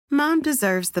Mom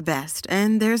deserves the best,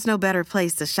 and there's no better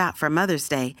place to shop for Mother's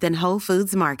Day than Whole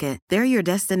Foods Market. They're your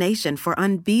destination for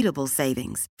unbeatable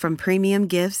savings, from premium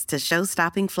gifts to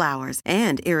show-stopping flowers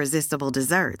and irresistible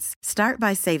desserts. Start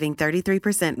by saving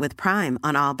 33% with Prime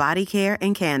on all body care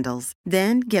and candles.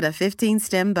 Then get a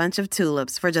 15-stem bunch of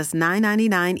tulips for just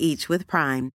 $9.99 each with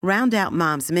Prime. Round out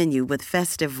Mom's menu with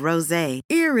festive rosé,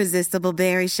 irresistible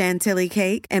berry chantilly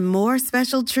cake, and more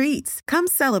special treats. Come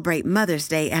celebrate Mother's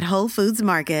Day at Whole Foods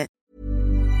Market.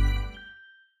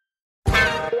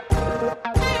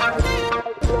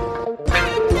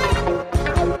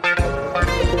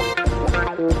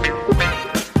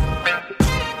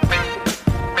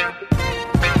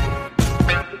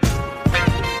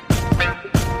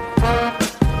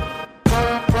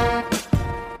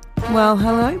 Well,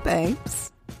 hello,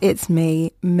 babes. It's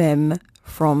me, Mim,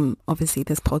 from obviously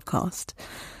this podcast.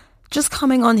 Just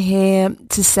coming on here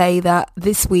to say that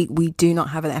this week we do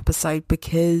not have an episode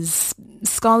because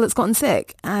Scarlett's gotten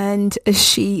sick and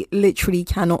she literally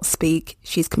cannot speak.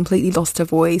 She's completely lost her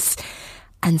voice,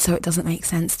 and so it doesn't make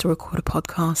sense to record a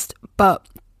podcast. But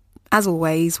as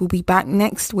always, we'll be back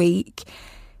next week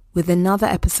with another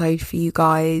episode for you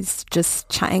guys, just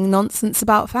chatting nonsense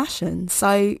about fashion.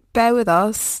 So bear with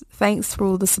us. Thanks for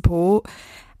all the support,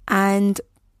 and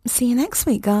see you next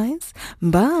week, guys.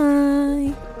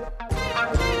 Bye.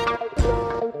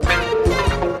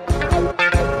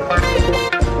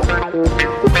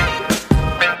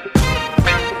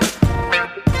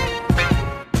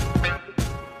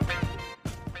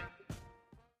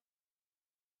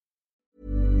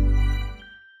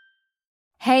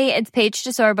 Hey, it's Paige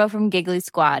DeSorbo from Giggly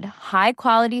Squad. High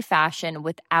quality fashion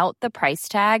without the price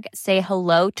tag. Say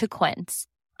hello to Quince.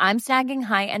 I'm snagging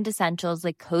high-end essentials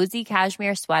like cozy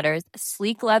cashmere sweaters,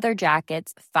 sleek leather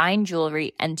jackets, fine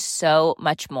jewelry, and so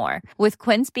much more. With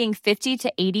Quince being 50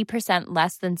 to 80%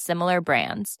 less than similar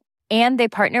brands. And they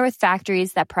partner with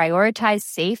factories that prioritize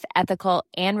safe, ethical,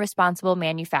 and responsible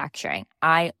manufacturing.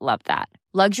 I love that.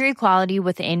 Luxury quality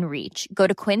within reach. Go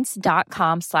to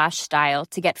quince.com/style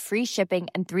to get free shipping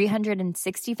and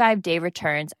 365-day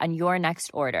returns on your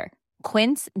next order.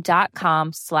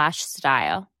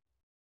 Quince.com/style.